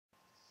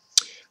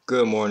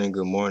Good morning,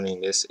 good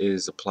morning. This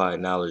is Applied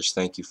Knowledge.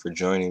 Thank you for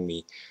joining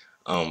me.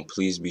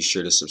 Please be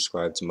sure to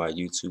subscribe to my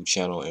YouTube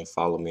channel and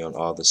follow me on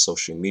all the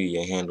social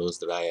media handles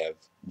that I have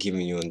given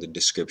you in the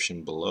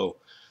description below.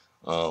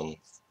 Um,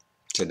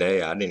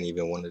 Today, I didn't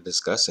even want to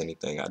discuss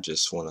anything. I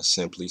just want to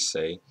simply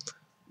say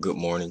good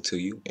morning to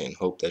you and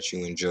hope that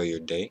you enjoy your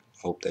day.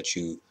 Hope that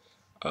you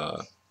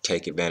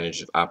take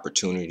advantage of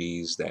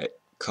opportunities that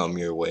come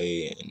your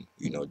way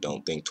and,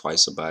 don't think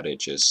twice about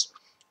it. Just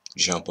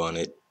jump on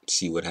it,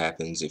 see what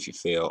happens. If you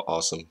fail,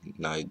 awesome.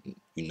 Now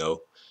you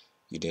know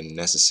you didn't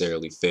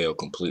necessarily fail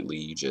completely.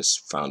 You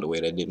just found a way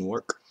that didn't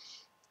work.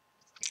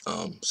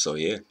 So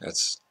yeah,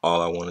 that's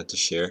all I wanted to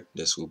share.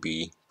 This will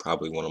be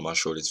probably one of my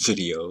shortest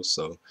videos.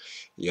 So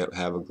yep,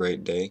 have a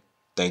great day.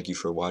 Thank you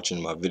for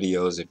watching my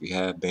videos. If you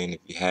have been, if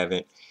you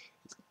haven't,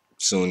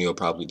 soon you'll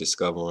probably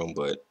discover them.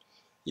 But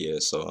yeah,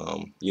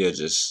 so yeah,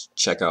 just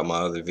check out my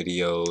other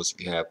videos.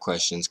 If you have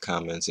questions,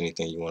 comments,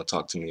 anything you want to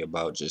talk to me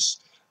about,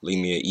 just leave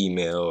me an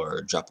email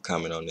or drop a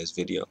comment on this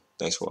video.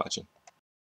 Thanks for watching.